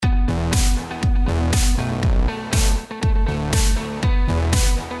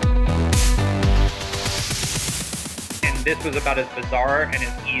this was about as bizarre and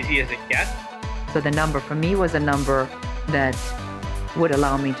as easy as it gets. So the number for me was a number that would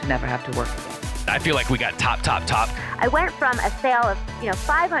allow me to never have to work again. I feel like we got top. I went from a sale of,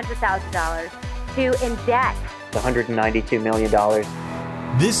 $500,000 to in debt. $192 million.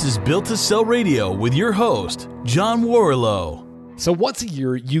 This is Built to Sell Radio with your host, John Warrillow. So once a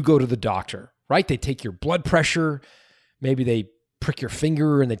year, you go to the doctor, right? They take your blood pressure. Maybe they prick your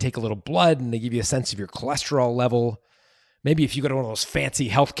finger and they take a little blood and they give you a sense of your cholesterol level. Maybe if you go to one of those fancy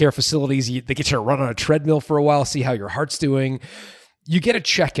healthcare facilities, they get you to run on a treadmill for a while, see how your heart's doing. You get a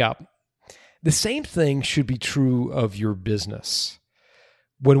checkup. The same thing should be true of your business.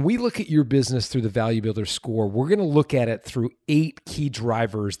 When we look at your business through the Value Builder score, we're going to look at it through 8 key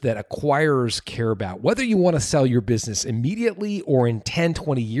drivers that acquirers care about. Whether you want to sell your business immediately or in 10,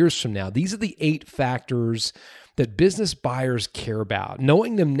 20 years from now, these are the 8 factors that business buyers care about.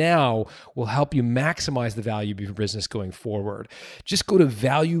 Knowing them now will help you maximize the value of your business going forward. Just go to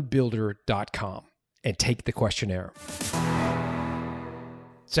valuebuilder.com and take the questionnaire.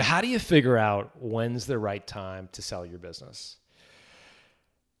 So how do you figure out when's the right time to sell your business?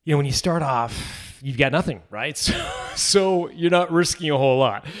 When you start off, you've got nothing, right? So you're not risking a whole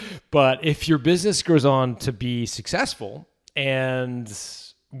lot. But if your business goes on to be successful and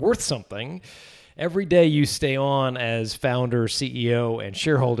worth something, every day you stay on as founder, CEO, and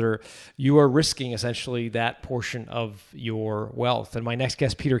shareholder, you are risking essentially that portion of your wealth. And my next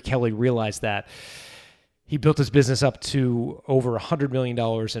guest, Peter Kelly, realized that. He built his business up to over $100 million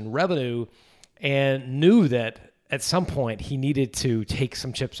in revenue and knew that at some point he needed to take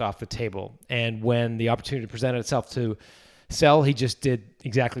some chips off the table. And when the opportunity presented itself to sell, he just did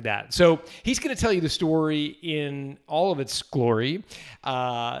exactly that. So he's going to tell you the story in all of its glory.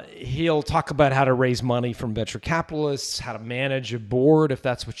 He'll talk about how to raise money from venture capitalists, how to manage a board if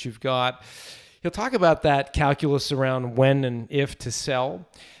that's what you've got. He'll talk about that calculus around when and if to sell.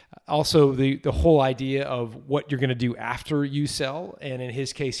 Also, the whole idea of what you're going to do after you sell. And in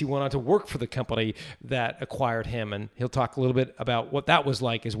his case, he went on to work for the company that acquired him. And he'll talk a little bit about what that was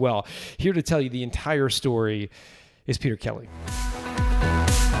like as well. Here to tell you the entire story is Peter Kelly.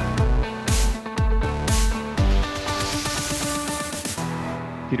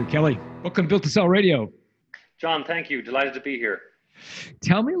 Peter Kelly, welcome to Built to Sell Radio. John, thank you. Delighted to be here.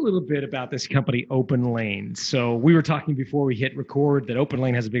 Tell me a little bit about this company, OpenLane. So we were talking before we hit record that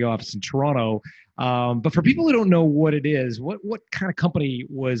OpenLane has a big office in Toronto. But for people who don't know what it is, what kind of company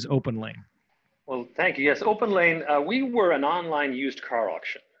was OpenLane? Well, thank you. Yes, OpenLane, we were an online used car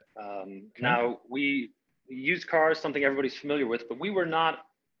auction. Now, used cars, something everybody's familiar with, but we were not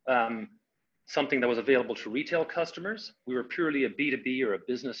something that was available to retail customers. We were purely a B2B or a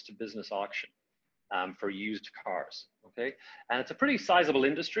business-to-business auction for used cars. Okay, and it's a pretty sizable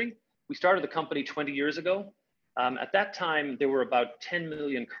industry. We started the company 20 years ago. At that time, there were about 10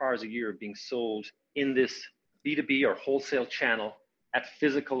 million cars a year being sold in this B2B or wholesale channel at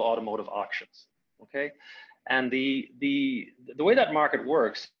physical automotive auctions. Okay, and the way that market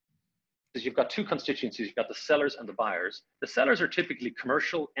works is you've got 2 constituencies. You've got the sellers and the buyers. The sellers are typically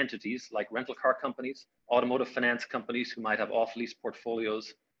commercial entities like rental car companies, automotive finance companies who might have off-lease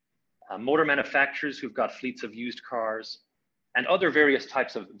portfolios, motor manufacturers who've got fleets of used cars, and other various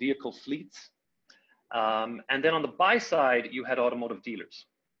types of vehicle fleets. And then on the buy side, you had automotive dealers.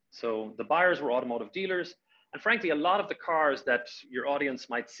 So the buyers were automotive dealers. And frankly, a lot of the cars that your audience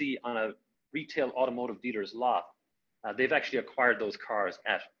might see on a retail automotive dealer's lot, they've actually acquired those cars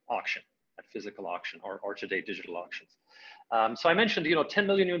at auction, at physical auction, or today digital auctions. So I mentioned, 10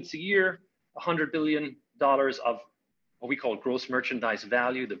 million units a year, $100 billion of what we call gross merchandise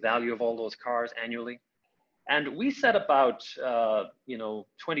value, the value of all those cars annually. And we set about,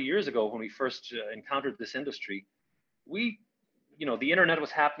 20 years ago when we first encountered this industry, the internet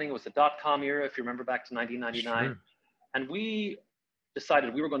was happening. It was the dot-com era, if you remember back to 1999. Sure. And we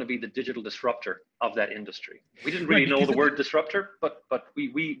decided we were going to be the digital disruptor of that industry. We didn't really know the word disruptor, but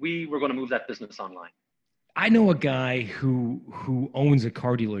we were going to move that business online. I know a guy who owns a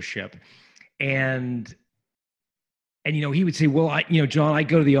car dealership, and he would say, well, John, I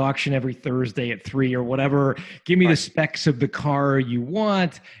go to the auction every Thursday at 3 or whatever. Give me the specs of the car you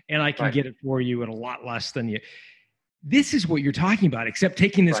want, and I can get it for you at a lot less than you. This is what you're talking about, except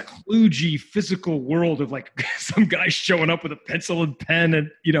taking this kludgy physical world of like some guy showing up with a pencil and pen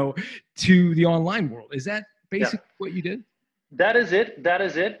and, to the online world. Is that basically what you did? That is it.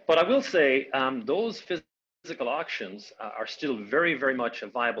 But I will say those physical auctions are still very, very much a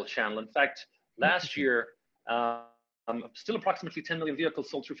viable channel. In fact, last year, still approximately 10 million vehicles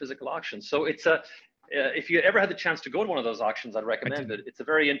sold through physical auctions. So it's if you ever had the chance to go to one of those auctions, I'd recommend it. It's a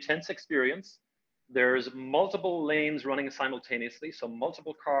very intense experience. There's multiple lanes running simultaneously, so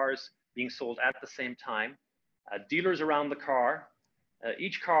multiple cars being sold at the same time. Dealers around the car.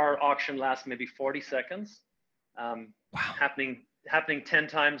 Each car auction lasts maybe 40 seconds, happening 10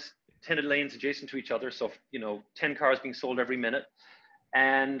 times, 10 lanes adjacent to each other. So, 10 cars being sold every minute.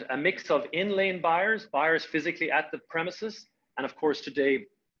 And a mix of in-lane buyers physically at the premises, and of course today,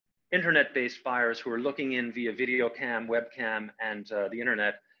 internet-based buyers who are looking in via video cam, webcam, and the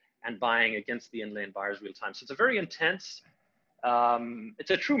internet, and buying against the in-lane buyers real time. So it's a very intense,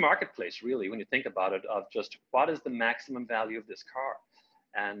 it's a true marketplace, really, when you think about it, of just what is the maximum value of this car?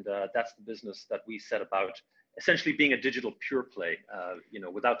 And that's the business that we set about, essentially being a digital pure play,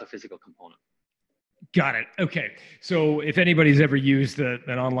 without the physical component. Got it. Okay. So if anybody's ever used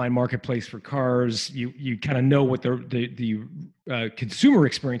an online marketplace for cars, you kind of know what the consumer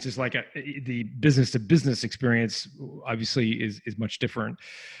experience is like. The business to business experience obviously is much different,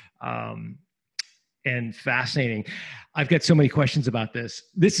 and fascinating. I've got so many questions about this.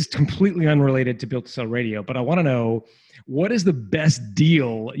 This is completely unrelated to Built to Sell Radio, but I want to know, what is the best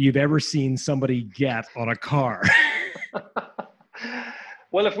deal you've ever seen somebody get on a car?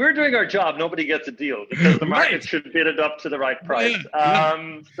 Well, if we're doing our job, nobody gets a deal because the market should bid it up to the right price.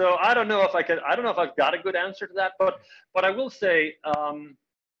 So I don't know if I've got a good answer to that, but I will say,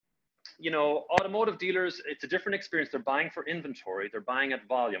 automotive dealers, it's a different experience. They're buying for inventory. They're buying at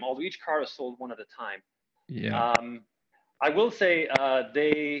volume, although each car is sold one at a time. Yeah. I will say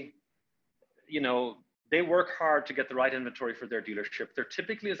they work hard to get the right inventory for their dealership. There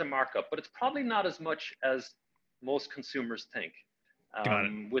typically is a markup, but it's probably not as much as most consumers think.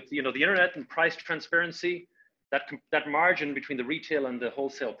 With the internet and price transparency, that margin between the retail and the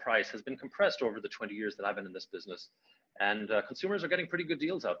wholesale price has been compressed over the 20 years that I've been in this business. And consumers are getting pretty good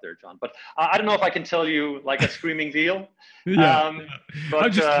deals out there, John. But I don't know if I can tell you like a screaming deal. But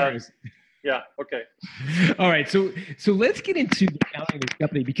I'm just curious. Yeah. Okay. All right. So let's get into the founding of this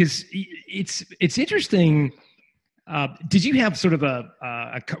company, because it's interesting. Did you have sort of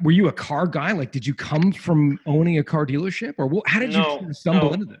were you a car guy? Like, did you come from owning a car dealership, or how did you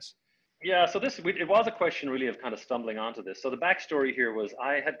stumble into this? Yeah, so it was a question really of kind of stumbling onto this. So the backstory here was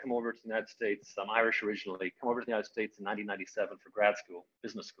I had come over to the United States. I'm Irish originally, come over to the United States in 1997 for grad school,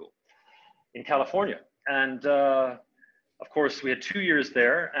 business school in California. And of course, we had 2 years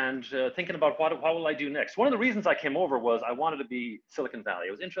there and thinking about what will I do next? One of the reasons I came over was I wanted to be Silicon Valley.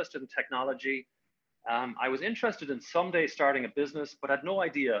 I was interested in technology. I was interested in someday starting a business, but had no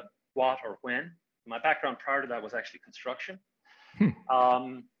idea what or when. My background prior to that was actually construction.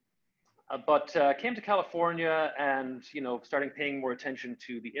 But came to California and, starting paying more attention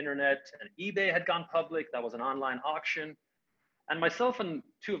to the internet, and eBay had gone public. That was an online auction. And myself and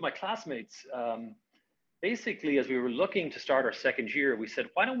two of my classmates, basically, as we were looking to start our second year, we said,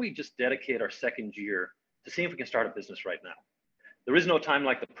 why don't we just dedicate our second year to see if we can start a business right now? There is no time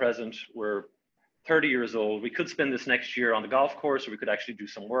like the present. We're 30 years old. We could spend this next year on the golf course, or we could actually do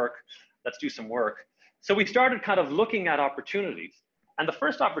some work. Let's do some work. So we started kind of looking at opportunities. And the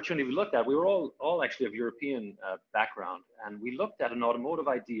first opportunity we looked at, we were all actually of European background, and we looked at an automotive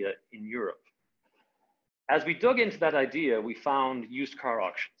idea in Europe. As we dug into that idea, we found used car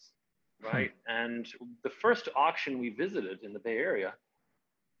auctions, right? And the first auction we visited in the Bay Area,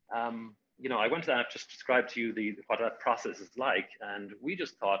 I went to that, I've just described to you what that process is like, and we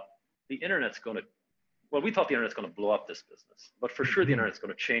just thought we thought the internet's going to blow up this business, but for sure the internet's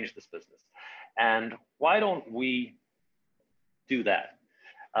going to change this business. And why don't we do that?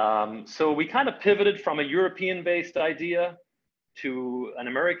 So we kind of pivoted from a European-based idea to an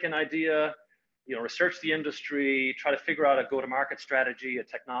American idea, research the industry, try to figure out a go-to-market strategy, a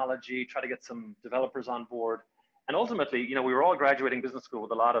technology, try to get some developers on board. And ultimately, we were all graduating business school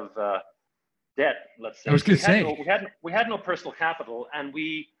with a lot of debt, let's say. I was going to say. We had no personal capital, and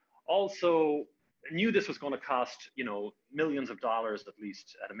we also knew this was going to cost, millions of dollars, at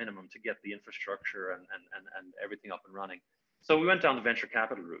least at a minimum, to get the infrastructure and everything up and running. So we went down the venture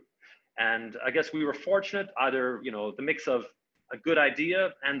capital route. And I guess we were fortunate, either, the mix of a good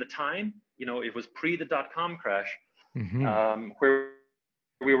idea and the time, it was pre the dot-com crash, where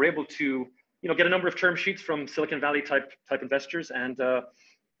we were able to, get a number of term sheets from Silicon Valley type investors and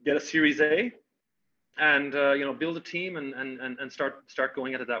get a Series A and, build a team and start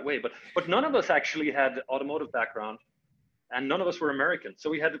going at it that way. But none of us actually had automotive background, and none of us were American. So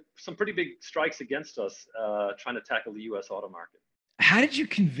we had some pretty big strikes against us trying to tackle the US auto market. How did you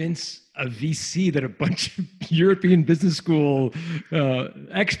convince a VC that a bunch of European business school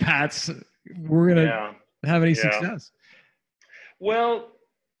expats were going to have any success? Well,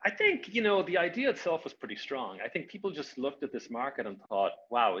 I think, you know, the idea itself was pretty strong. I think people just looked at this market and thought,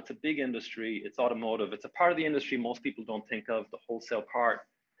 wow, it's a big industry. It's automotive. It's a part of the industry most people don't think of, the wholesale part.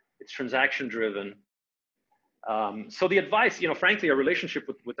 It's transaction driven. So the advice, you know, frankly, our relationship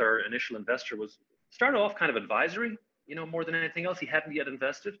with our initial investor was started off kind of advisory, you know, more than anything else. He hadn't yet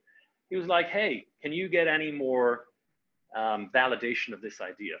invested. He was like, hey, can you get any more validation of this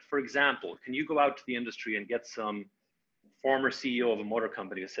idea? For example, can you go out to the industry and get some former CEO of a motor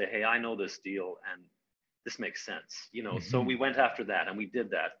company to say, hey, I know this deal and this makes sense, you know? So we went after that and we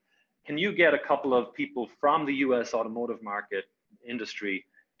did that. Can you get a couple of people from the US automotive market industry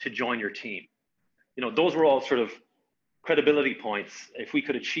to join your team? You know, those were all sort of credibility points. If we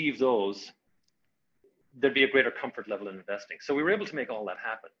could achieve those, there'd be a greater comfort level in investing. So we were able to make all that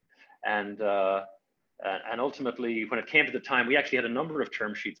happen. And ultimately, when it came to the time, we actually had a number of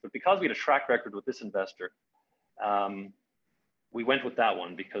term sheets, but because we had a track record with this investor, we went with that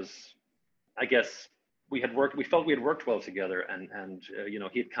one because I guess we felt we had worked well together, and you know,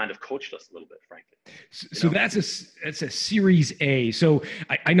 he had kind of coached us a little bit, frankly. So that's a Series A. So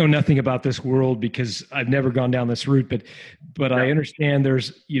I know nothing about this world because I've never gone down this route, but I understand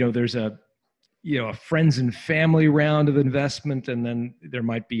there's a friends and family round of investment, and then there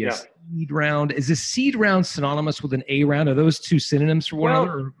might be a seed round. Is a seed round synonymous with an A round? Are those two synonyms for one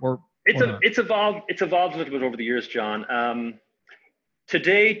another? It's evolved a little bit over the years, John.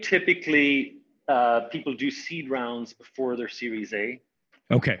 Today, typically, people do seed rounds before their Series A.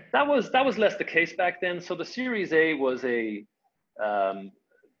 Okay. That was less the case back then. So the Series A was it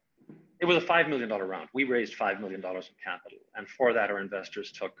was a $5 million round. We raised $5 million in capital, and for that, our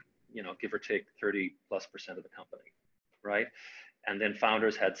investors took, you know, give or take 30+% of the company, right? And then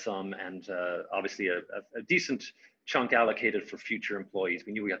founders had some, and obviously a decent chunk allocated for future employees.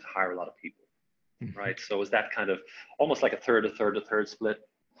 We knew we had to hire a lot of people, right? So it was that kind of almost like a third split.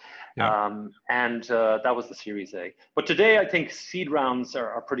 Yeah. That was the Series A. But today, I think seed rounds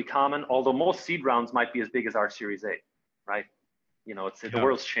are pretty common, although most seed rounds might be as big as our Series A, right? You know, the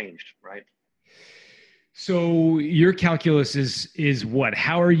world's changed, right? So your calculus is what?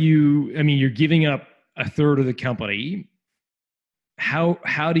 How are you? I mean, you're giving up a third of the company.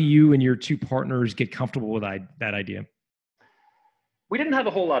 How do you and your two partners get comfortable with that idea? We didn't have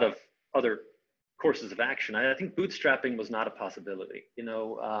a whole lot of other courses of action. I think bootstrapping was not a possibility. You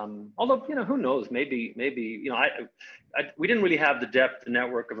know, although, you know, who knows? Maybe you know, we didn't really have the depth, the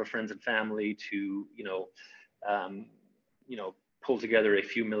network of our friends and family to pull together a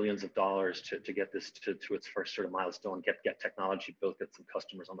few millions of dollars to get this to its first sort of milestone, get technology built, get some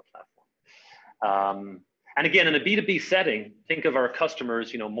customers on the platform. And again, in a B2B setting, think of our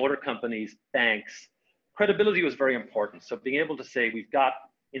customers, you know, motor companies, banks. Credibility was very important. So being able to say we've got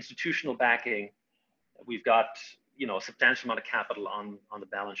institutional backing, we've got, you know, a substantial amount of capital on the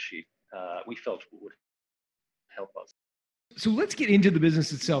balance sheet, we felt would help us. So let's get into the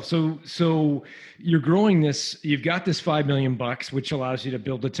business itself. So you're growing this, you've got this $5 million, which allows you to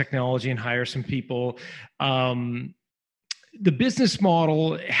build the technology and hire some people. The business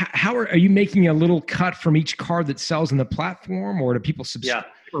model, how are you making a little cut from each car that sells in the platform, or do people subscribe?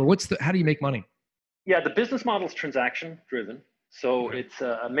 Yeah. Or how do you make money? Yeah, the business model is transaction driven. So it's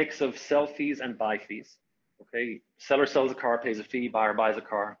a mix of sell fees and buy fees. Okay. Seller sells a car, pays a fee, buyer buys a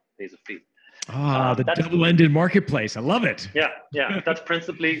car, pays a fee. The double-ended marketplace. I love it. Yeah. That's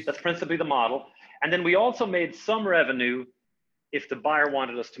principally the model. And then we also made some revenue if the buyer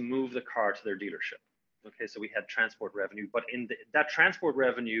wanted us to move the car to their dealership. Okay, so we had transport revenue, but in that transport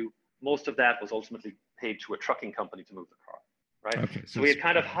revenue, most of that was ultimately paid to a trucking company to move the car, right? Okay, so we had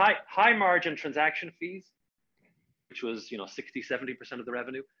kind of high margin transaction fees, which was, you know, 60-70% of the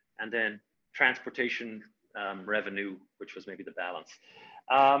revenue, and then transportation revenue, which was maybe the balance.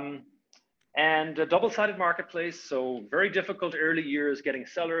 And a double-sided marketplace, so very difficult early years getting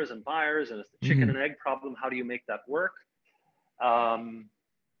sellers and buyers, and it's the chicken and egg problem. How do you make that work?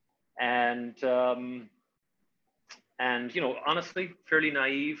 And you know, honestly, fairly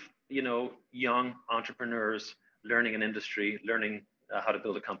naive, you know, young entrepreneurs learning an industry, learning how to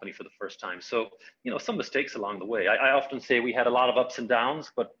build a company for the first time. So, you know, some mistakes along the way. I often say we had a lot of ups and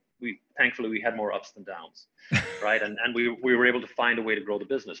downs, but thankfully we had more ups than downs, right? And we were able to find a way to grow the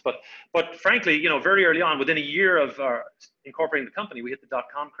business. But frankly, you know, very early on, within a year of incorporating the company, we hit the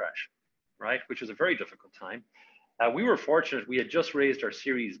dot-com crash, right? Which was a very difficult time. We were fortunate. We had just raised our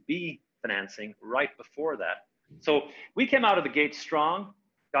Series B financing right before that. So we came out of the gate strong,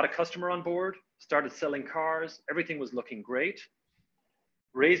 got a customer on board, started selling cars. Everything was looking great.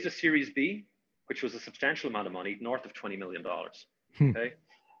 Raised a Series B, which was a substantial amount of money, north of $20 million. Okay.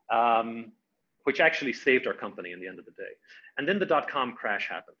 which actually saved our company in the end of the day. And then the dot-com crash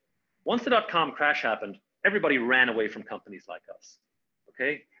happened. Once the dot-com crash happened, everybody ran away from companies like us.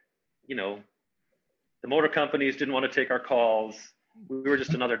 Okay, you know, the motor companies didn't want to take our calls. We were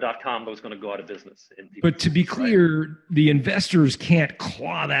just another dot-com that was going to go out of business. But to be clear, the investors can't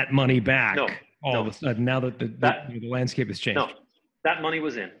claw that money back all of a sudden now that the landscape has changed. No, that money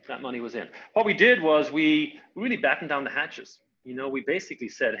was in. That money was in. What we did was we really battened down the hatches. You know, we basically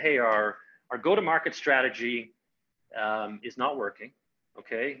said, hey, our go-to-market strategy is not working,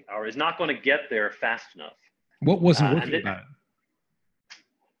 okay, or is not going to get there fast enough. What wasn't working about it?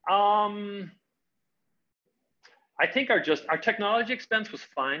 I think our technology expense was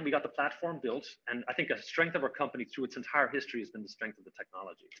fine. We got the platform built, and I think the strength of our company through its entire history has been the strength of the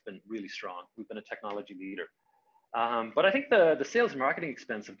technology. It's been really strong. We've been a technology leader. But I think the sales and marketing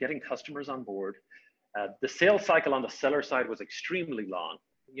expense of getting customers on board, the sales cycle on the seller side was extremely long,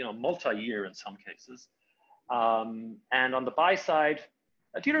 you know, multi-year in some cases. And on the buy side,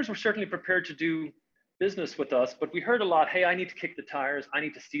 dealers were certainly prepared to do business with us, but we heard a lot, hey, I need to kick the tires, I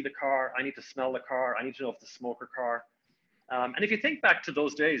need to see the car, I need to smell the car, I need to know if it's a smoker car. And if you think back to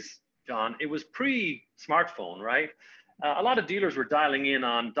those days, John, it was pre-smartphone, right? A lot of dealers were dialing in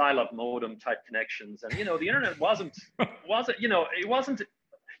on dial-up modem type connections, and you know, the internet wasn't, you know, it wasn't.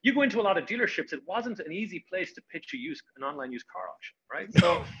 You go into a lot of dealerships, it wasn't an easy place to pitch an online used car auction, right?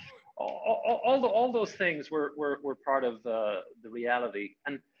 So all those things were part of the reality.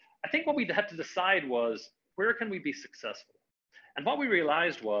 And I think what we had to decide was, where can we be successful? And what we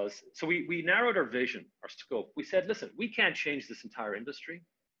realized was, so we narrowed our vision, our scope. We said, listen, we can't change this entire industry,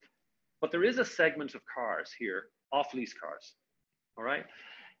 but there is a segment of cars here, off-lease cars, all right,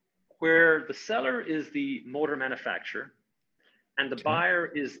 where the seller is the motor manufacturer and the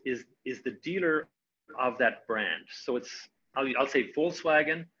buyer is the dealer of that brand. So it's, I'll say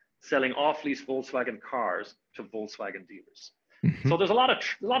Volkswagen selling off-lease Volkswagen cars to Volkswagen dealers. Mm-hmm. So there's a lot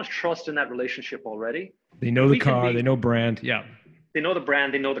of trust in that relationship already. They know the car, they know brand, yeah. They know the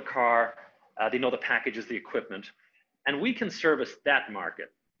brand, they know the car, they know the packages, the equipment, and we can service that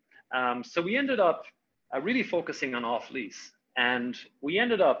market. So we ended up really focusing on off-lease, and we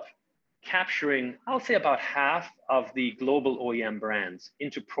ended up capturing, I'll say, about half of the global OEM brands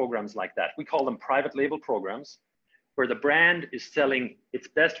into programs like that. We call them private label programs, where the brand is selling its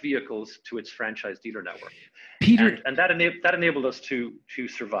best vehicles to its franchise dealer network. Peter, and that enabled us to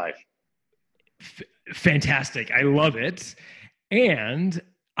survive. Fantastic. I love it. And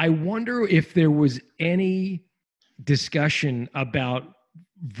I wonder if there was any discussion about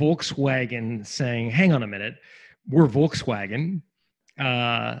Volkswagen saying, hang on a minute, we're Volkswagen.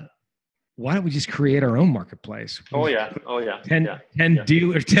 Why don't we just create our own marketplace? Oh yeah. 10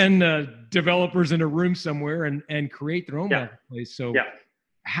 developers in a room somewhere and create their own marketplace. So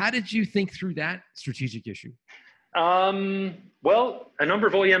how did you think through that strategic issue? Well, a number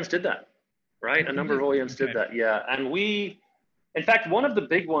of OEMs did that, right? A number of OEMs did that, yeah. And in fact, one of the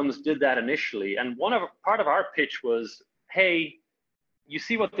big ones did that initially. And part of our pitch was, hey, you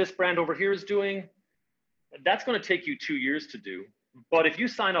see what this brand over here is doing? That's going to take you 2 years to do. But if you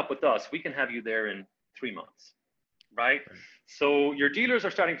sign up with us, we can have you there in 3 months, right? So your dealers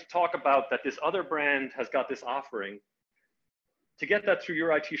are starting to talk about that this other brand has got this offering. To get that through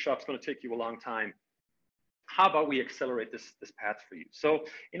your IT shop is going to take you a long time. How about we accelerate this path for you? So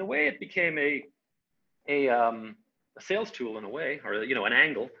in a way, it became a sales tool in a way, or an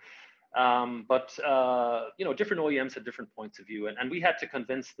angle. But different OEMs had different points of view, and we had to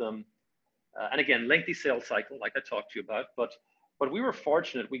convince them. And again, lengthy sales cycle, like I talked to you about, but we were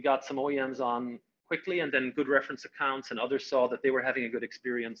fortunate. We got some OEMs on quickly, and then good reference accounts, and others saw that they were having a good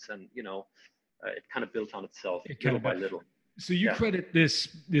experience, and it kind of built on itself little by little. So you credit this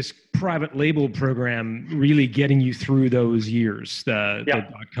private label program really getting you through those years, the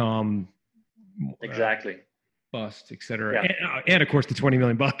 .com exactly bust, et cetera, and of course the $20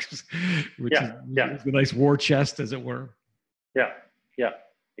 million, which is a nice war chest, as it were. Yeah,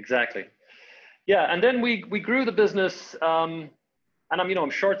 exactly. Yeah, and then we grew the business. And I'm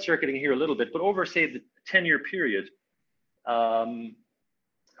short circuiting here a little bit, but over, say, the 10-year period,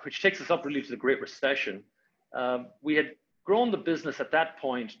 which takes us up really to the Great Recession, we had grown the business at that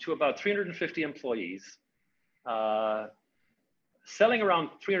point to about 350 employees, selling around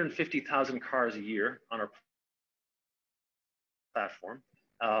 350,000 cars a year on our platform,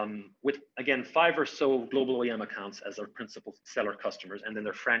 with, again, 5 or so global OEM accounts as our principal seller customers, and then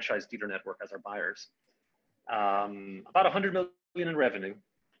their franchise dealer network as our buyers. About 100 million in revenue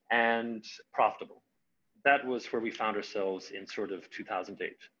and profitable. That was where we found ourselves in sort of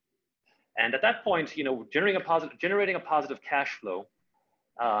 2008. And at that point, generating a positive cash flow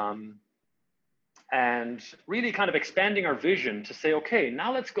and really kind of expanding our vision to say, okay,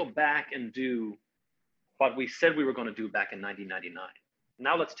 now let's go back and do what we said we were going to do back in 1999.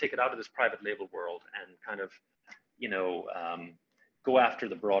 Now let's take it out of this private label world and kind of, go after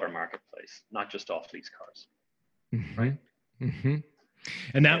the broader marketplace, not just off-lease cars. Right. Mm-hmm.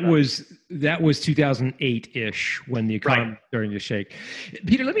 And that was 2008-ish when the economy started to shake.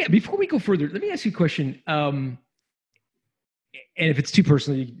 Peter, before we go further, let me ask you a question. And if it's too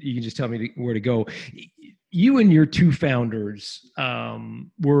personal, you can just tell me where to go. You and your two founders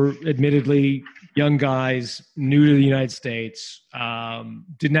were admittedly young guys, new to the United States,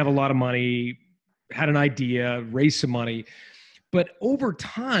 didn't have a lot of money, had an idea, raised some money. But over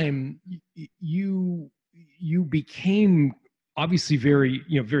time, you became obviously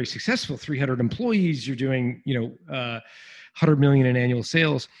very successful. 300 employees. You're doing 100 million in annual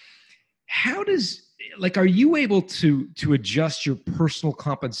sales. How are you able to adjust your personal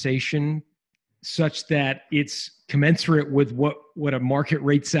compensation such that it's commensurate with what a market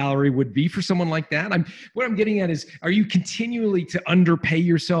rate salary would be for someone like that? What I'm getting at is, are you continually to underpay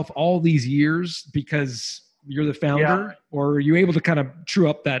yourself all these years because you're the founder, or are you able to kind of true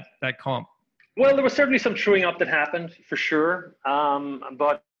up that comp? Well, there was certainly some truing up that happened for sure.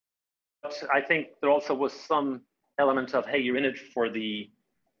 But I think there also was some element of, hey, you're in it for the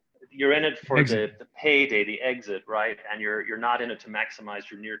payday, the exit, right? And you're not in it to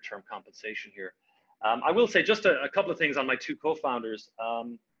maximize your near-term compensation here. I will say just a couple of things on my two co-founders,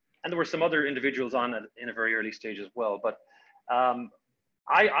 and there were some other individuals in a very early stage as well. But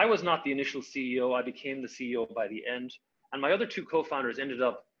I was not the initial CEO. I became the CEO by the end, and my other two co-founders ended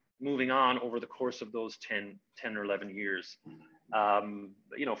up moving on over the course of those 10 or 11 years.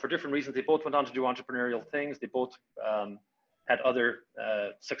 For different reasons. They both went on to do entrepreneurial things. They both had other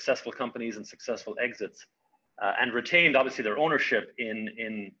successful companies and successful exits, and retained obviously their ownership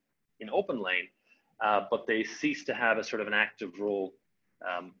in OpenLane, but they ceased to have a sort of an active role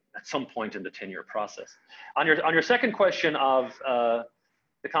at some point in the 10-year process. On your second question of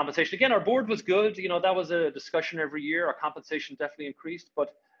the compensation, again, our board was good. That was a discussion every year. Our compensation definitely increased,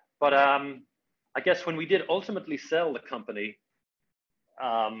 but I guess when we did ultimately sell the company,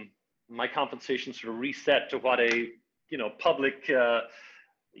 my compensation sort of reset to what a public, a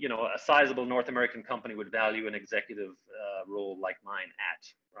sizable North American company would value an executive role like mine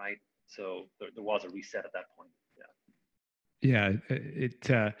at, right? So there was a reset at that point. Yeah,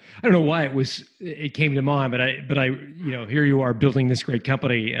 I don't know why it came to mind, but I here you are building this great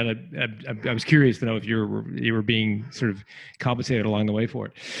company, and I was curious to know if you were being sort of compensated along the way for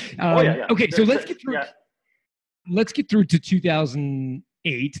it. Okay, so let's get through. Yeah. Let's get through to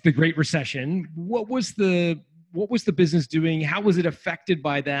 2008, the Great Recession. What was the business doing? How was it affected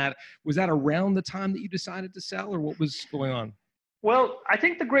by that? Was that around the time that you decided to sell, or what was going on? Well, I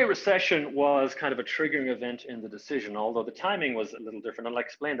think the Great Recession was kind of a triggering event in the decision, although the timing was a little different. I'll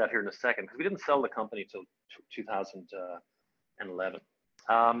explain that here in a second, because we didn't sell the company till 2011.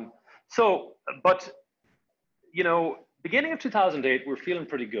 Beginning of 2008, we're feeling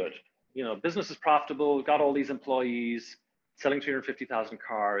pretty good. Business is profitable, got all these employees, selling 350,000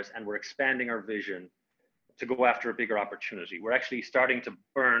 cars, and we're expanding our vision to go after a bigger opportunity. We're actually starting to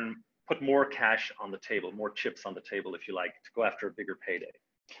put more cash on the table, more chips on the table, if you like, to go after a bigger payday.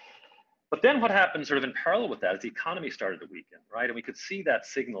 But then what happened sort of in parallel with that is the economy started to weaken, right? And we could see that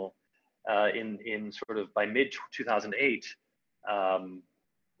signal in sort of by mid 2008.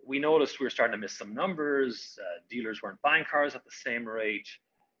 We noticed we were starting to miss some numbers. Dealers weren't buying cars at the same rate.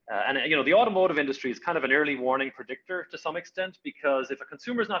 The automotive industry is kind of an early warning predictor to some extent, because if a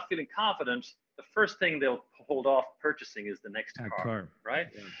consumer is not feeling confident, the first thing they'll hold off purchasing is the next car, right?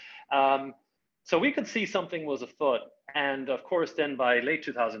 Yeah. So we could see something was afoot. And of course, then by late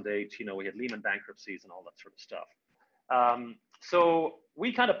 2008, we had Lehman bankruptcies and all that sort of stuff. So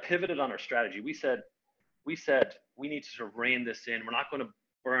we kind of pivoted on our strategy. We said we need to sort of rein this in. We're not going to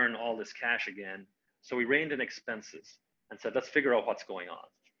burn all this cash again. So we reined in expenses and said, let's figure out what's going on.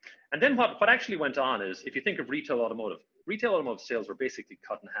 And then what actually went on is, if you think of retail automotive sales were basically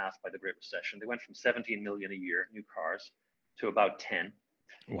cut in half by the Great Recession. They went from 17 million a year, new cars, to about 10.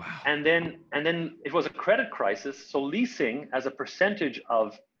 Wow. And then it was a credit crisis. So leasing as a percentage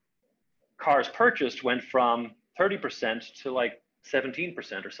of cars purchased went from 30% to like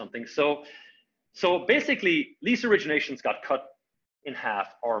 17% or something. So basically lease originations got cut in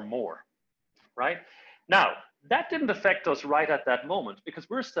half or more, right? Now, that didn't affect us right at that moment, because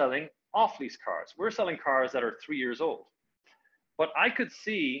we're selling off-lease cars. We're selling cars that are 3 years old. But I could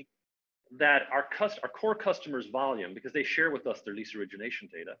see that our core customers' volume, because they share with us their lease origination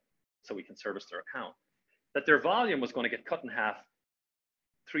data so we can service their account, that their volume was going to get cut in half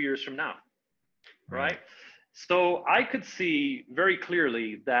 3 years from now. right? So I could see very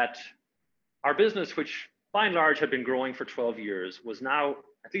clearly that our business, which by and large had been growing for 12 years, was now,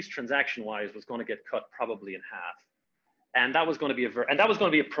 at least transaction-wise, was going to get cut probably in half. And that was going to be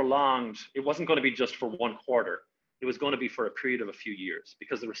a prolonged, it wasn't going to be just for one quarter. It was going to be for a period of a few years,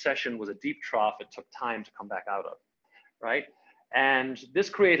 because the recession was a deep trough. It took time to come back out of, right? And this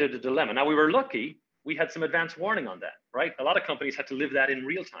created a dilemma. Now, we were lucky. We had some advance warning on that, right? A lot of companies had to live that in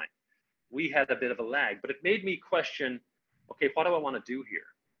real time. We had a bit of a lag, but it made me question, okay, what do I want to do here?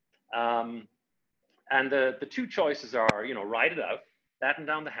 And the two choices are, you know, ride it out, batten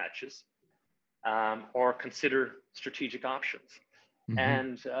down the hatches, or consider strategic options. Mm-hmm.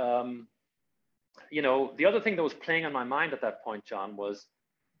 And, you know, the other thing that was playing on my mind at that point, John, was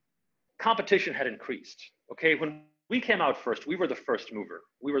competition had increased. Okay, when we came out first, we were the first mover.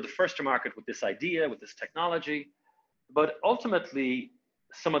 We were the first to market with this idea, with this technology. But ultimately,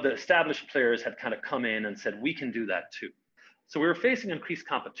 some of the established players had kind of come in and said, we can do that too. So we were facing increased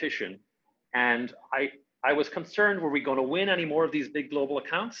competition. And I was concerned, were we going to win any more of these big global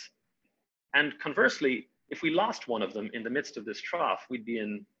accounts? And conversely, if we lost one of them in the midst of this trough, we'd be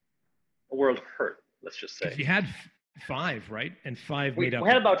in a world of hurt, let's just say. You had 5, right? And 5 made up. We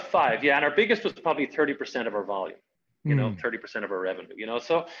had about 5, yeah. And our biggest was probably 30% of our volume, you know, 30% of our revenue, you know.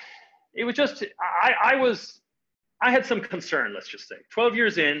 So it was just, I had some concern, let's just say. 12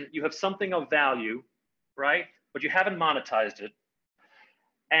 years in, you have something of value, right? But you haven't monetized it.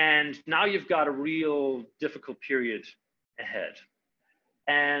 And now you've got a real difficult period ahead.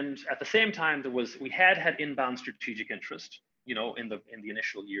 And at the same time, we had inbound strategic interest, you know, in the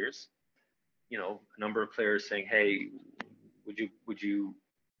initial years. You know, a number of players saying, "Hey, would you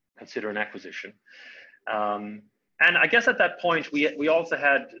consider an acquisition?" And I guess at that point, we also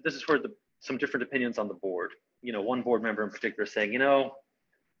had, this is where some different opinions on the board. You know, one board member in particular saying, you know,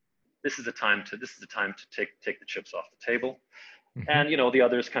 this is the time to take the chips off the table. Mm-hmm. And, you know, the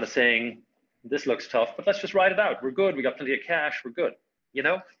others kind of saying, this looks tough, but let's just ride it out. We're good. We got plenty of cash. We're good, you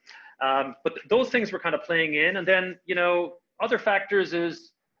know? But those things were kind of playing in. And then, you know, other factors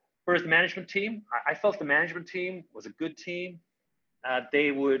is, whereas the management team, I felt the management team was a good team.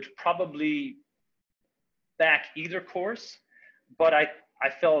 They would probably back either course, but I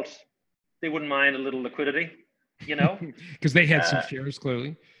felt they wouldn't mind a little liquidity, you know? Because they had some shares,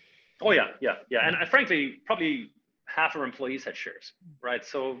 clearly. Oh, yeah. And frankly, probably half our employees had shares, right?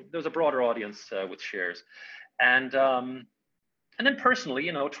 So there's a broader audience with shares. And then personally,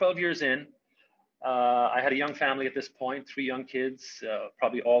 you know, 12 years in, I had a young family at this point, 3 young kids,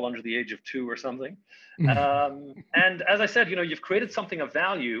 probably all under the age of 2 or something. And as I said, you know, you've created something of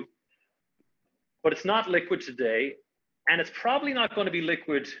value, but it's not liquid today. And it's probably not going to be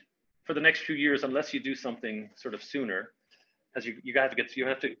liquid for the next few years unless you do something sort of sooner, because you have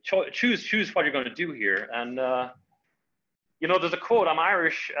to choose what you're going to do here. And you know, there's a quote. I'm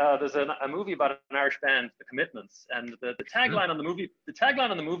Irish. There's a movie about an Irish band, The Commitments, and the tagline on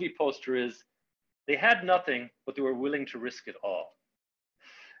the movie poster is, "They had nothing, but they were willing to risk it all."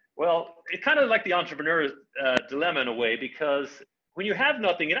 Well, it's kind of like the entrepreneur dilemma in a way, because when you have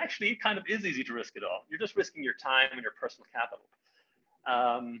nothing, it actually kind of is easy to risk it all. You're just risking your time and your personal capital.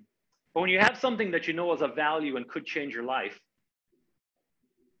 But when you have something that you know is of value and could change your life,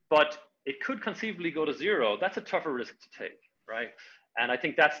 but it could conceivably go to zero, that's a tougher risk to take, right? And I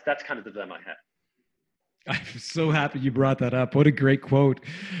think that's kind of the dilemma I had. I'm so happy you brought that up. What a great quote.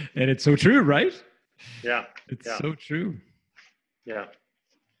 And it's so true, right? Yeah. It's so true. Yeah.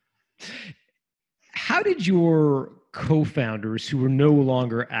 How did your co-founders who were no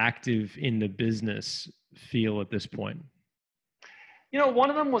longer active in the business feel at this point? You know, one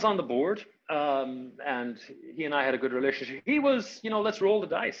of them was on the board, and he and I had a good relationship. He was, you know, let's roll the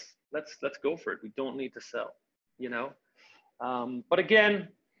dice. Let's go for it. We don't need to sell, you know. But again,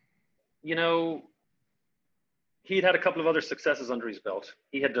 you know, he'd had a couple of other successes under his belt.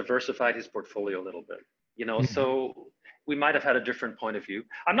 He had diversified his portfolio a little bit, you know, so we might have had a different point of view.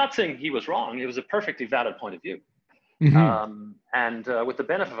 I'm not saying he was wrong. It was a perfectly valid point of view. And with the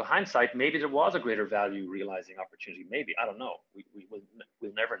benefit of hindsight, maybe there was a greater value realizing opportunity. Maybe, I don't know.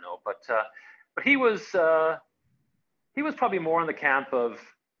 We'll never know. But he was probably more in the camp of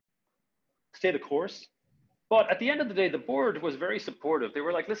stay the course. But at the end of the day, the board was very supportive. They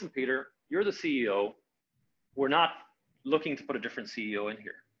were like, listen, Peter, you're the CEO. We're not looking to put a different CEO in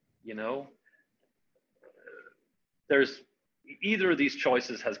here. You know, there's either of these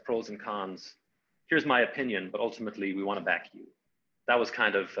choices has pros and cons. Here's my opinion, but ultimately we want to back you. That was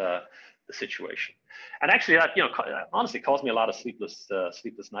kind of the situation. And actually that, you know, honestly caused me a lot of sleepless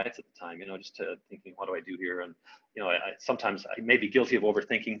nights at the time, you know, just thinking, what do I do here? And, you know, sometimes I may be guilty of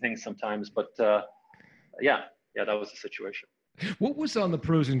overthinking things sometimes, but yeah, that was the situation. What was on the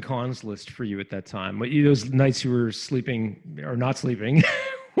pros and cons list for you at that time? Those nights you were sleeping or not sleeping,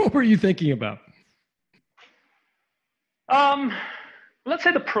 what were you thinking about? Let's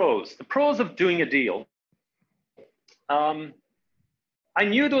say the pros of doing a deal. I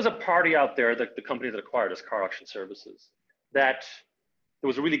knew there was a party out there, the company that acquired us, Car Auction Services, that there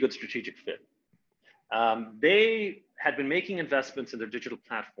was a really good strategic fit. They had been making investments in their digital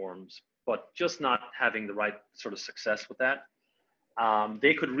platforms, but just not having the right sort of success with that.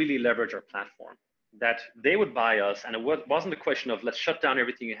 They could really leverage our platform, that they would buy us. And it wasn't a question of let's shut down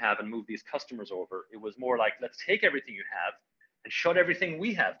everything you have and move these customers over. It was more like, let's take everything you have and shut everything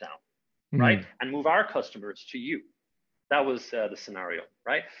we have down, right? And move our customers to you. That was the scenario,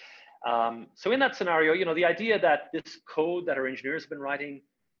 right? So in that scenario, the idea that this code that our engineers have been writing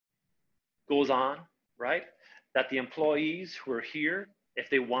goes on, right? That the employees who are here, if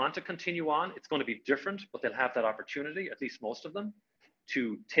they want to continue on, it's going to be different, but they'll have that opportunity, at least most of them,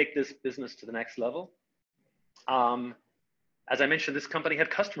 to take this business to the next level. As I mentioned, this company had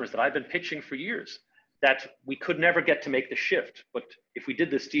customers that I've been pitching for years that we could never get to make the shift. But if we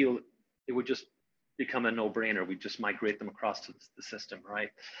did this deal, it would just become a no-brainer. We'd just migrate them across to the system,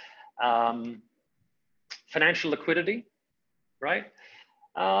 right? Financial liquidity, right?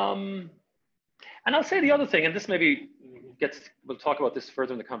 And I'll say the other thing, and this maybe we'll talk about this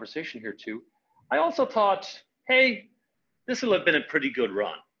further in the conversation here too. I also thought, hey, this will have been a pretty good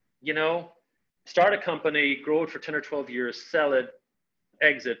run. Start a company, grow it for 10 or 12 years, sell it,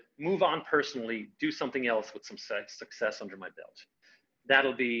 exit, move on personally, do something else with some success under my belt.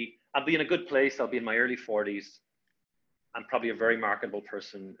 I'll be in a good place. I'll be in my early 40s. I'm probably a very marketable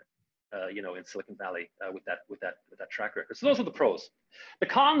person, in Silicon Valley with that track record. So those are the pros. The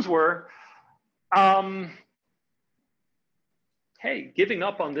cons were, hey, giving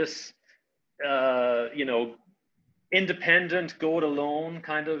up on this, independent, go it alone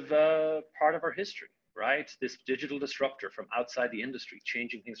kind of part of our history, right? This digital disruptor from outside the industry,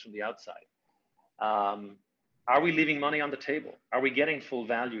 changing things from the outside. Are we leaving money on the table? Are we getting full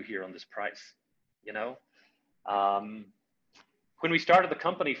value here on this price? When we started the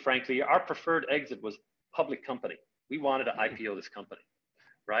company, frankly, our preferred exit was public company. We wanted to IPO this company,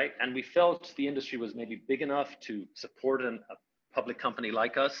 right? And we felt the industry was maybe big enough to support a public company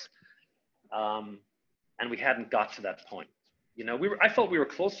like us. And we hadn't got to that point. I felt we were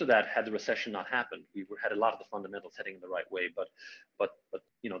close to that had the recession not happened. We had a lot of the fundamentals heading in the right way, but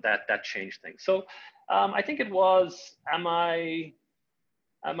that changed things. So I think it was, am I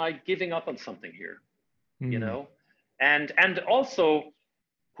giving up on something here? And also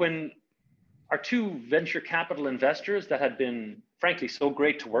when our two venture capital investors that had been frankly so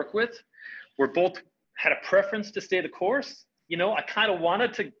great to work with had a preference to stay the course. I kind of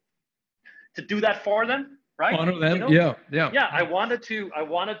wanted to do that for them, right? Honor them, yeah. Yeah, I wanted to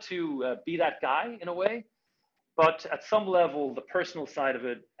be that guy in a way, but at some level, the personal side of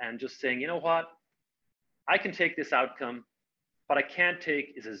it, and just saying, you know what, I can take this outcome, but I can't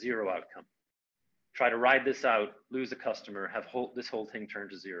take is a zero outcome. Try to ride this out, lose a customer, have this whole thing turn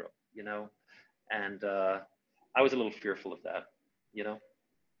to zero, and I was a little fearful of that, Yeah.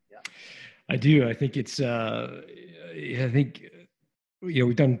 I do. I think it's.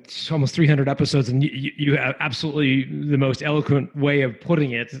 We've done almost 300 episodes, and you have absolutely the most eloquent way of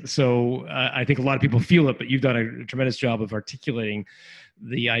putting it. So I think a lot of people feel it, but you've done a tremendous job of articulating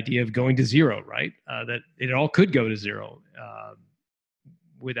the idea of going to zero, right? That it all could go to zero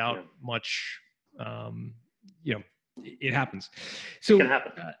without much. It happens. So it can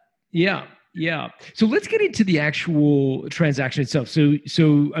happen. Yeah. So let's get into the actual transaction itself. So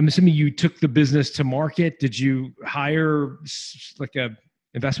I'm assuming you took the business to market. Did you hire like a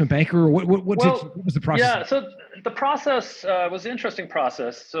investment banker, or what was the process? Yeah. So the process was an interesting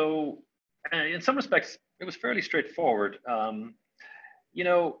process. So in some respects, it was fairly straightforward.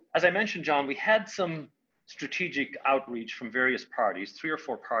 As I mentioned, John, we had some strategic outreach from various parties, 3 or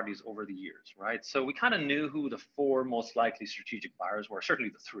 4 parties over the years, right? So we kind of knew who the 4 most likely strategic buyers were,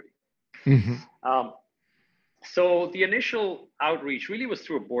 certainly the 3. Mm-hmm. So the initial outreach really was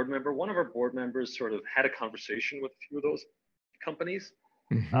through a board member. One of our board members sort of had a conversation with a few of those companies.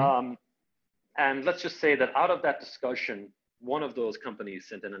 Mm-hmm. And let's just say that out of that discussion, one of those companies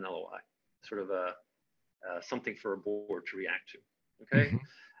sent in an LOI, sort of something for a board to react to. Okay.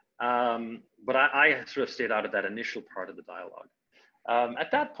 Mm-hmm. But I sort of stayed out of that initial part of the dialogue.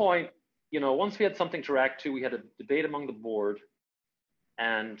 At that point, once we had something to react to, we had a debate among the board.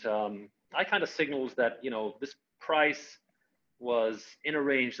 And I kind of signaled that, this price was in a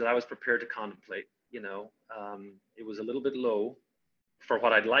range that I was prepared to contemplate. It was a little bit low for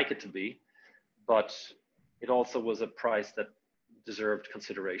what I'd like it to be, but it also was a price that deserved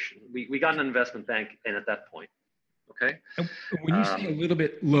consideration. We got an investment bank in at that point. Okay. And when you say a little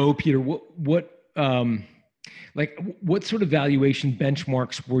bit low, Peter, what sort of valuation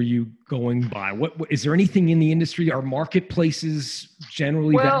benchmarks were you going by? What is there anything in the industry? Are marketplaces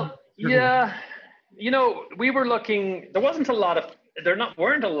generally? Well, yeah, we were looking. There weren't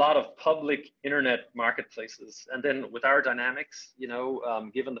a lot of public internet marketplaces, and then with our dynamics,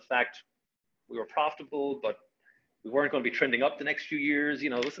 given the fact we were profitable, but we weren't going to be trending up the next few years.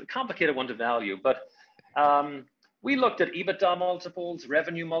 It was a complicated one to value, but we looked at EBITDA multiples,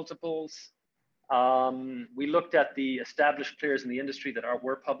 revenue multiples. We looked at the established players in the industry that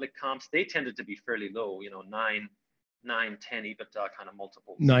were public comps. They tended to be fairly low, 9, 10 EBITDA kind of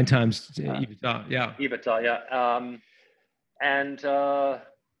multiples. 9 times EBITDA, yeah. EBITDA, yeah. And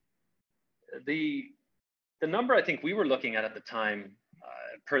the number I think we were looking at the time,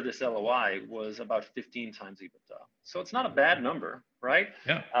 per this LOI, was about 15 times EBITDA. So it's not a bad number, right?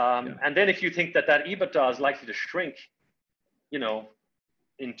 Yeah. And then if you think that EBITDA is likely to shrink,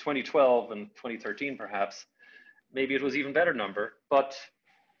 in 2012 and 2013, perhaps, maybe it was even better number. But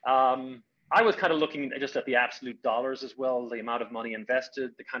I was kind of looking just at the absolute dollars as well, the amount of money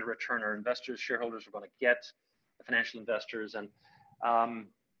invested, the kind of return our shareholders were going to get, the financial investors. And,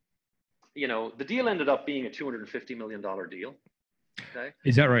 the deal ended up being a $250 million deal. Okay.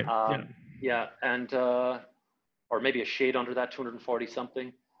 Is that right? Yeah. And, or maybe a shade under that, 240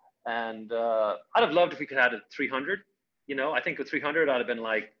 something. And I'd have loved if we could have had 300. I think with 300, I'd have been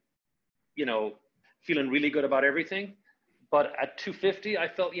like, feeling really good about everything. But at 250, I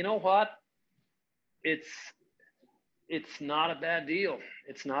felt, what? It's not a bad deal.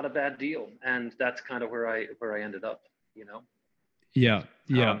 It's not a bad deal. And that's kind of where I ended up, Yeah.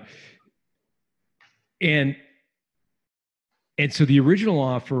 And so the original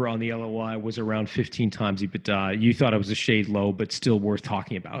offer on the LOI was around 15 times EBITDA. You thought it was a shade low, but still worth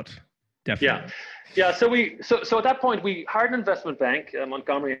talking about. Definitely. Yeah. So at that point, we hired an investment bank,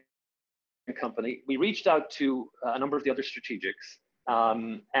 Montgomery and Company. We reached out to a number of the other strategics.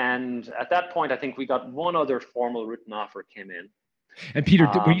 And at that point, I think we got one other formal written offer came in. And Peter,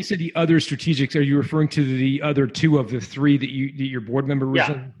 when you said the other strategics, are you referring to the other 2 of the 3 that your board member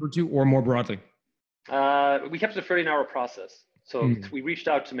referred to, or more broadly? We kept it a fairly narrow process. So we reached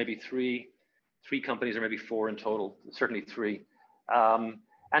out to maybe three companies, or maybe 4 in total, certainly 3.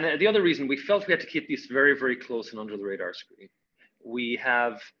 And the other reason, we felt we had to keep these very, very close and under the radar screen. We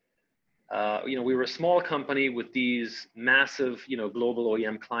have, we were a small company with these massive, global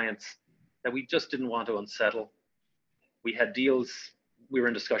OEM clients that we just didn't want to unsettle. We had deals, we were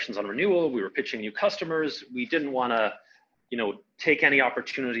in discussions on renewal, we were pitching new customers. We didn't want to, take any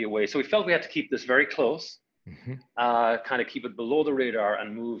opportunity away. So we felt we had to keep this very close, kind of keep it below the radar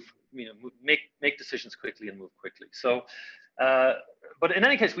and move, make decisions quickly and move quickly. So, but in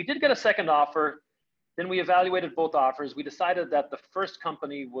any case, we did get a second offer. Then we evaluated both offers. We decided that the first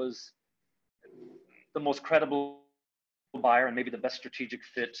company was the most credible buyer and maybe the best strategic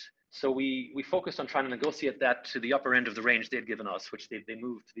fit. So we focused on trying to negotiate that to the upper end of the range they'd given us, which they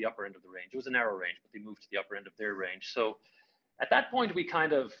moved to the upper end of the range. It was a narrow range, but they moved to the upper end of their range. So at that point, we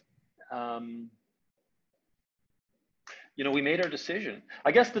kind of, we made our decision.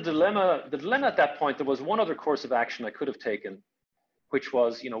 I guess the dilemma at that point, there was one other course of action I could have taken, which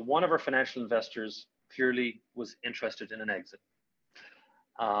was, one of our financial investors clearly was interested in an exit.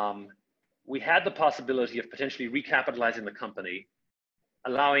 We had the possibility of potentially recapitalizing the company,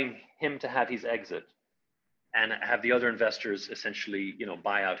 allowing him to have his exit and have the other investors essentially,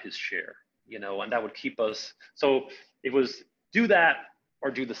 buy out his share, and that would keep us. So it was do that or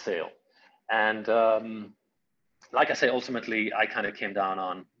do the sale. And like I say, ultimately, I kind of came down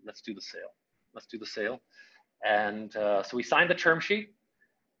on, let's do the sale. And so we signed the term sheet.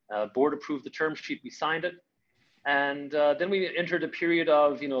 Board approved the term sheet. We signed it. And then we entered a period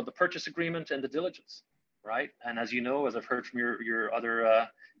of, the purchase agreement and the diligence, right? And as you know, as I've heard from your other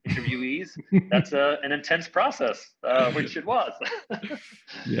interviewees, that's an intense process, which it was.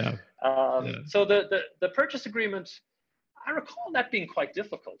 Yeah. So the purchase agreement, I recall that being quite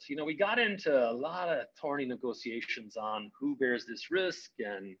difficult. We got into a lot of thorny negotiations on who bears this risk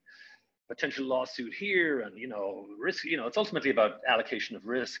and potential lawsuit here, and risk. It's ultimately about allocation of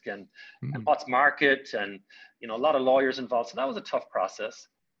risk and what's market, and a lot of lawyers involved. So that was a tough process.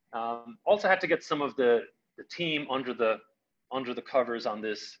 Also had to get some of the team under the covers on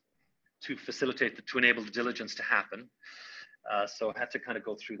this to facilitate to enable the diligence to happen. So had to kind of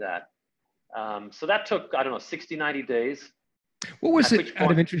go through that. So that took, 60, 90 days. What was At it, which out of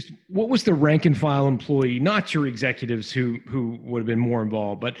point- interest, what was the rank and file employee, not your executives who would have been more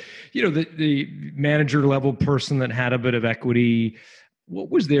involved, but, you know, the manager level person that had a bit of equity? What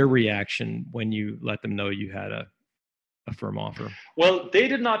was their reaction when you let them know you had a firm offer? Well, they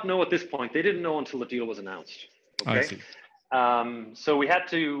did not know at this point. They didn't know until the deal was announced. I Okay. see. So we had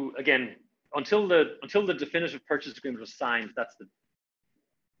to, again, until the definitive purchase agreement was signed, that's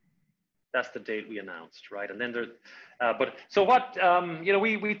the date we announced, right? And then but so what, you know,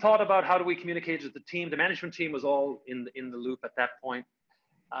 we thought about how do we communicate with the team. The management team was all in the loop at that point.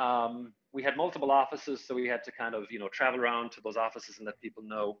 We had multiple offices, so we had to kind of, you know, travel around to those offices and let people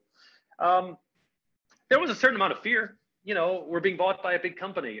know. There was a certain amount of fear. You know, we're being bought by a big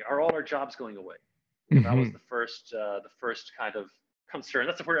company. Are all our jobs going away? That was the first kind of concern.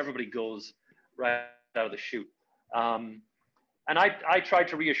 That's where everybody goes right out of the chute. And I tried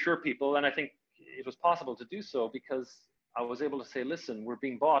to reassure people, and I think it was possible to do so because I was able to say, listen, we're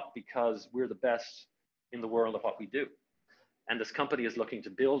being bought because we're the best in the world of what we do. And this company is looking to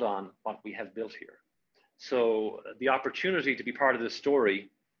build on what we have built here. So the opportunity to be part of this story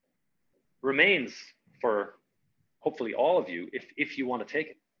remains for hopefully all of you if you want to take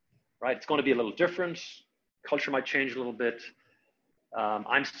it, right? It's going to be a little different. Culture might change a little bit.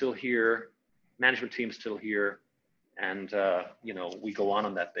 I'm still here. Management team's still here. And, you know, we go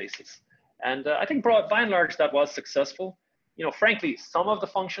on that basis. And I think by and large, that was successful. You know, frankly, some of the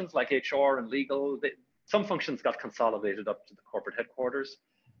functions like HR and legal, some functions got consolidated up to the corporate headquarters.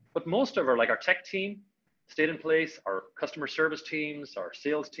 But most of our tech team stayed in place. Our customer service teams, our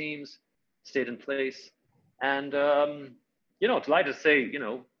sales teams stayed in place. And, you know, delighted to say, you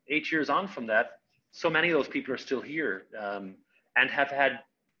know, 8 years on from that, so many of those people are still here and have had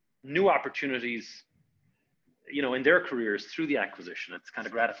new opportunities, you know, in their careers through the acquisition. It's kind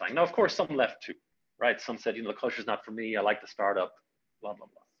of gratifying. Now, of course, some left too, right? Some said, you know, the culture's not for me. I like the startup, blah, blah,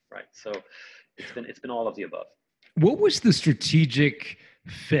 blah, right? So it's been all of the above. What was the strategic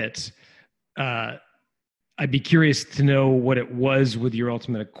fit? I'd be curious to know what it was with your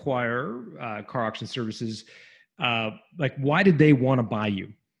ultimate acquirer, Car Auction Services. Like, why did they want to buy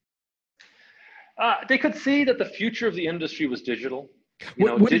you? They could see that the future of the industry was digital.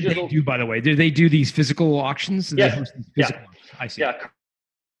 What did they do, by the way? Did they do these physical auctions? Yes. Auctions? I see. Yeah.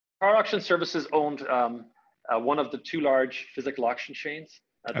 Car Auction Services owned one of the two large physical auction chains.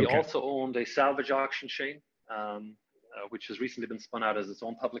 They also owned a salvage auction chain, which has recently been spun out as its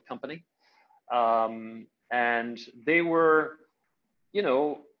own public company. And they were, you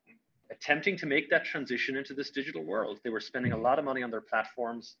know, attempting to make that transition into this digital world. They were spending a lot of money on their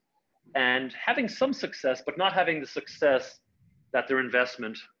platforms and having some success, but not having the success that their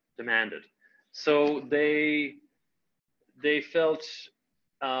investment demanded. So they felt,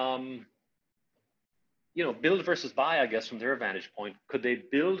 you know, build versus buy, I guess, from their vantage point. Could they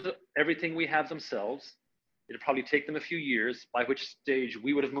build everything we have themselves? It'd probably take them a few years, by which stage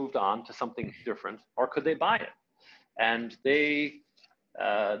we would have moved on to something different, or could they buy it? And they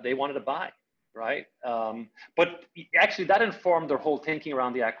wanted to buy, right? But actually that informed their whole thinking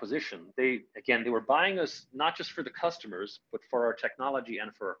around the acquisition. They were buying us not just for the customers, but for our technology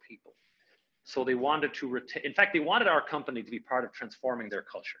and for our people. So they wanted to in fact, they wanted our company to be part of transforming their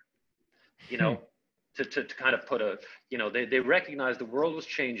culture, you know, to kind of put you know, they recognized the world was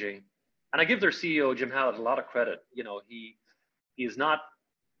changing. And I give their CEO, Jim Hallett, a lot of credit. You know, he is not,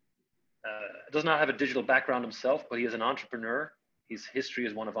 does not have a digital background himself, but he is an entrepreneur. His history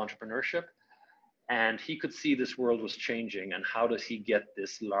is one of entrepreneurship. And he could see this world was changing, and how does he get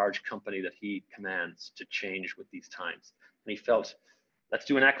this large company that he commands to change with these times? And he felt, let's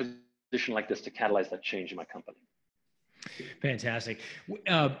do an acquisition like this to catalyze that change in my company. Fantastic.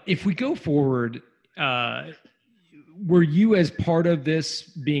 If we go forward, were you, as part of this,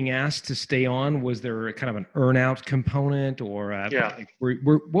 being asked to stay on? Was there a kind of an earn-out component, or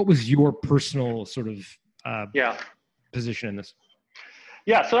what was your personal sort of position in this?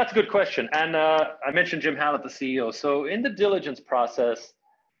 Yeah, so that's a good question. And I mentioned Jim Hallett, the CEO. So in the diligence process,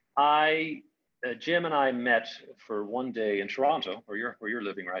 Jim and I met for one day in Toronto, where you're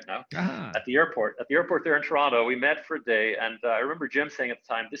living right now, at the airport. At the airport there in Toronto, we met for a day. And I remember Jim saying at the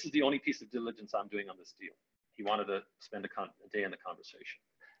time, "This is the only piece of diligence I'm doing on this deal." He wanted to spend a day in the conversation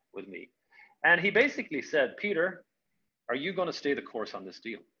with me. And he basically said, "Peter, are you going to stay the course on this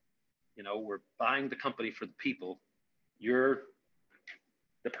deal? You know, we're buying the company for the people. You're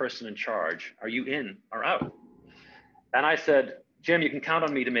the person in charge. Are you in or out?" And I said, "Jim, you can count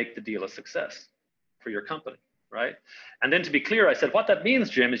on me to make the deal a success for your company, right?" And then, to be clear, I said, "What that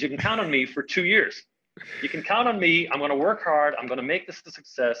means, Jim, is you can count on me for 2 years. You can count on me. I'm going to work hard. I'm going to make this a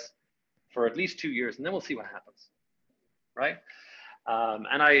success for at least 2 years, and then we'll see what happens." right? And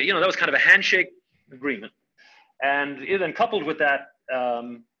that was kind of a handshake agreement. And then coupled with that,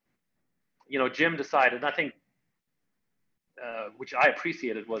 Jim decided, and I think, which I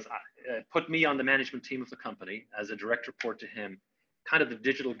appreciated, was put me on the management team of the company as a direct report to him, kind of the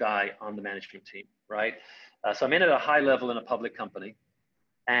digital guy on the management team, right? So I'm in at a high level in a public company,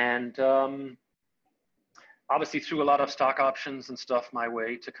 and obviously threw a lot of stock options and stuff my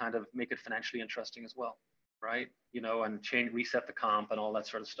way to kind of make it financially interesting as well, right? And reset the comp and all that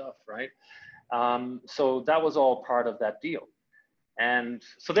sort of stuff, right? So that was all part of that deal. And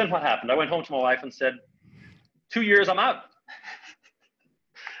so then what happened? I went home to my wife and said, 2 years, I'm out.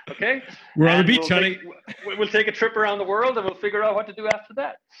 Okay. We're on the beach, honey. We'll take a trip around the world and we'll figure out what to do after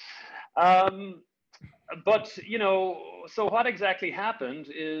that. But, so what exactly happened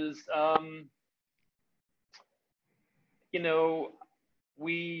is,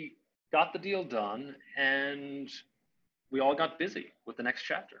 we got the deal done and we all got busy with the next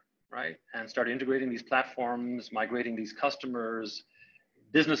chapter, right? And started integrating these platforms, migrating these customers.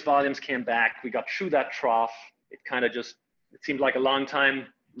 Business volumes came back. We got through that trough. It kind of it seemed like a long time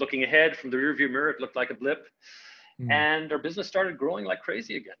looking ahead. From the rearview mirror, it looked like a blip. And our business started growing like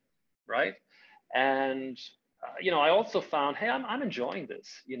crazy again, right? And, I also found, hey, I'm enjoying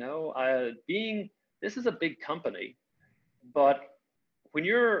this, this is a big company, but when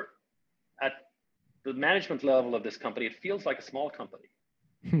you're at the management level of this company, it feels like a small company.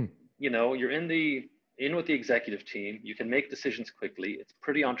 You're in with the executive team. You can make decisions quickly. It's a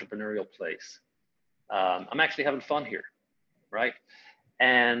pretty entrepreneurial place. I'm actually having fun here, right?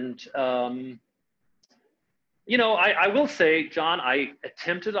 And, I will say, John, I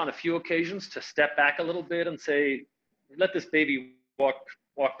attempted on a few occasions to step back a little bit and say, let this baby walk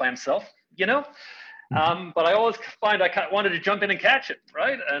by himself, but I always find I wanted to jump in and catch it,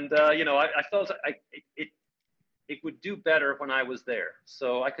 right? And, I felt it would do better when I was there.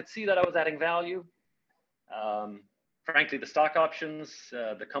 So I could see that I was adding value. Frankly, the stock options,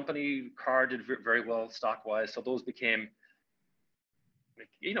 the company car did very well stock-wise. So those became,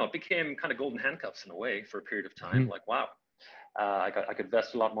 it became kind of golden handcuffs in a way for a period of time. Like, wow, I could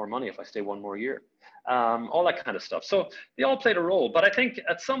invest a lot more money if I stay one more year. All that kind of stuff. So they all played a role. But I think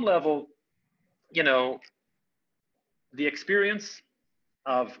at some level, the experience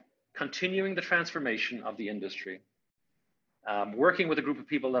of continuing the transformation of the industry, working with a group of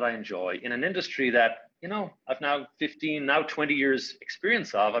people that I enjoy in an industry that, I've now 20 years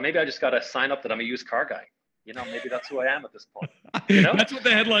experience of, maybe I just got to sign up that I'm a used car guy. Maybe that's who I am at this point. That's what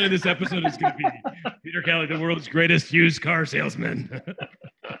the headline of this episode is going to be. Peter Kelly, the world's greatest used car salesman.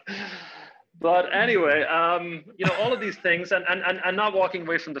 But anyway, all of these things, and not walking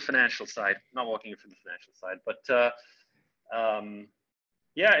away from the financial side, But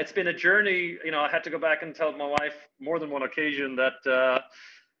yeah, it's been a journey. I had to go back and tell my wife more than one occasion that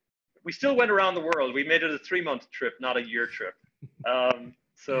we still went around the world. We made it a 3-month trip, not a year trip. But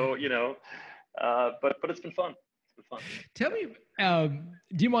it's been fun. Tell me,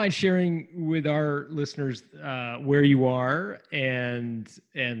 do you mind sharing with our listeners where you are and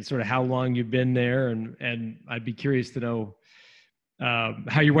sort of how long you've been there? And I'd be curious to know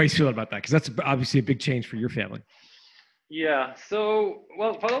how your wife's feeling about that, because that's obviously a big change for your family. Yeah. So,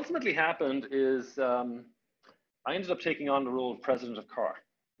 what ultimately happened is I ended up taking on the role of president of CAR.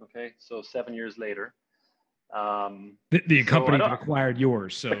 Okay. So 7 years later. The company that acquired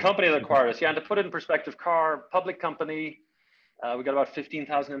yours. So. The company that acquired us. Yeah. And to put it in perspective, CAR, public company, we got about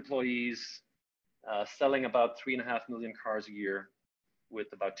 15,000 employees, selling about 3.5 million cars a year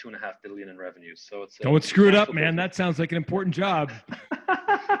with about 2.5 billion in revenue. So it's don't screw it up, man. That sounds like an important job.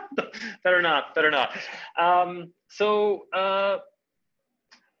 Better not.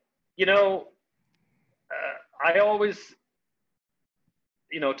 I always,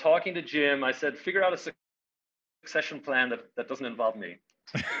 talking to Jim, I said, figure out a succession plan that doesn't involve me.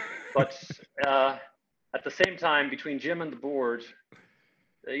 But at the same time, between Jim and the board,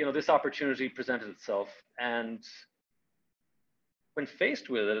 this opportunity presented itself. And when faced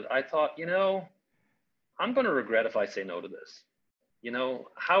with it, I thought, I'm going to regret if I say no to this.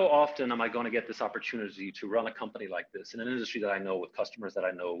 How often am I going to get this opportunity to run a company like this in an industry that I know, with customers that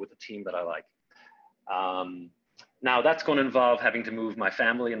I know, with a team that I like? Now that's going to involve having to move my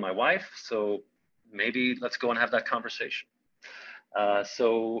family and my wife. So maybe let's go and have that conversation.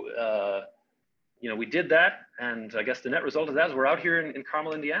 We did that. And I guess the net result of that is we're out here in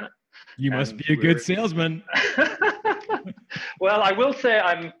Carmel, Indiana. You must be a good salesman. Well, I will say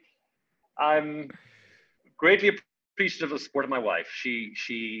I'm greatly appreciative of the support of my wife.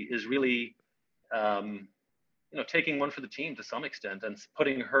 She is really, taking one for the team to some extent and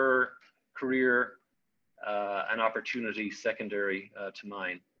putting her career an opportunity secondary to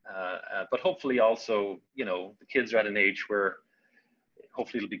mine. But hopefully also, the kids are at an age where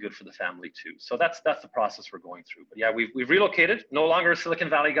hopefully it'll be good for the family too. So that's the process we're going through. But yeah, we've relocated, no longer a Silicon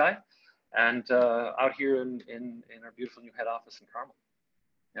Valley guy, and out here in our beautiful new head office in Carmel.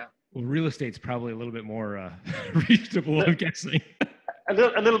 Yeah. Well, real estate's probably a little bit more reasonable, I'm guessing. A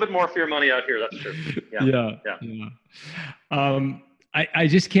little bit more for your money out here. That's true. Yeah. I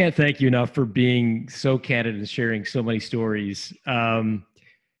just can't thank you enough for being so candid and sharing so many stories.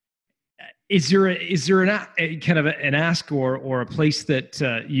 Is there a kind of an ask or a place that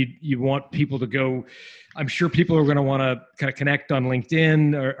you want people to go? I'm sure people are going to want to kind of connect on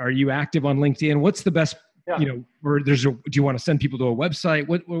LinkedIn. Are you active on LinkedIn? What's the best? Or do you want to send people to a website?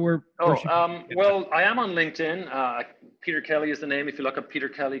 Well, I am on LinkedIn. Peter Kelly is the name. If you look up Peter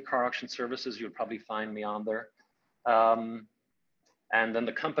Kelly Car Auction Services, you'll probably find me on there. And then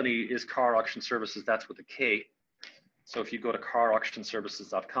the company is Car Auction Services. That's with a K. So if you go to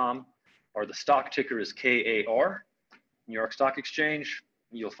carauctionservices.com, or the stock ticker is KAR, New York Stock Exchange,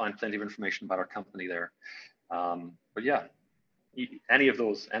 you'll find plenty of information about our company there. But yeah, any of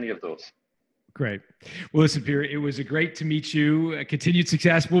those. Great. Well, listen, Peter, it was great to meet you. Continued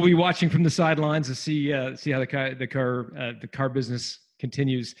success. We'll be watching from the sidelines to see how the car business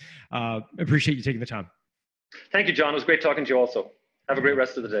continues. Appreciate you taking the time. Thank you, John. It was great talking to you also. Have a great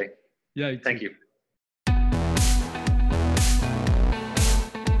rest of the day. Yeah. Thank you.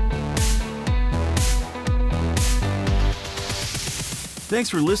 Thanks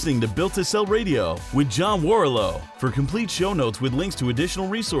for listening to Built to Sell Radio with John Warrillow. For complete show notes with links to additional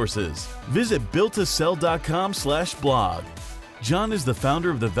resources, visit builttosell.com/blog. John is the founder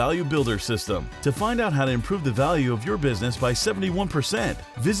of the Value Builder System. To find out how to improve the value of your business by 71%,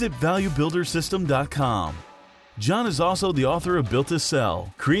 visit valuebuildersystem.com. John is also the author of Built to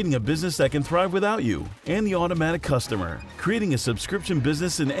Sell, Creating a Business That Can Thrive Without You, and The Automatic Customer, Creating a Subscription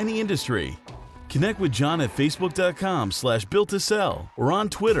Business in Any Industry. Connect with John at facebook.com/builttosell or on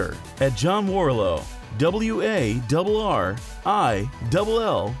Twitter at John Warrillow,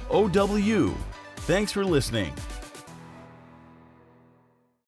 WARRILLOW. Thanks for listening.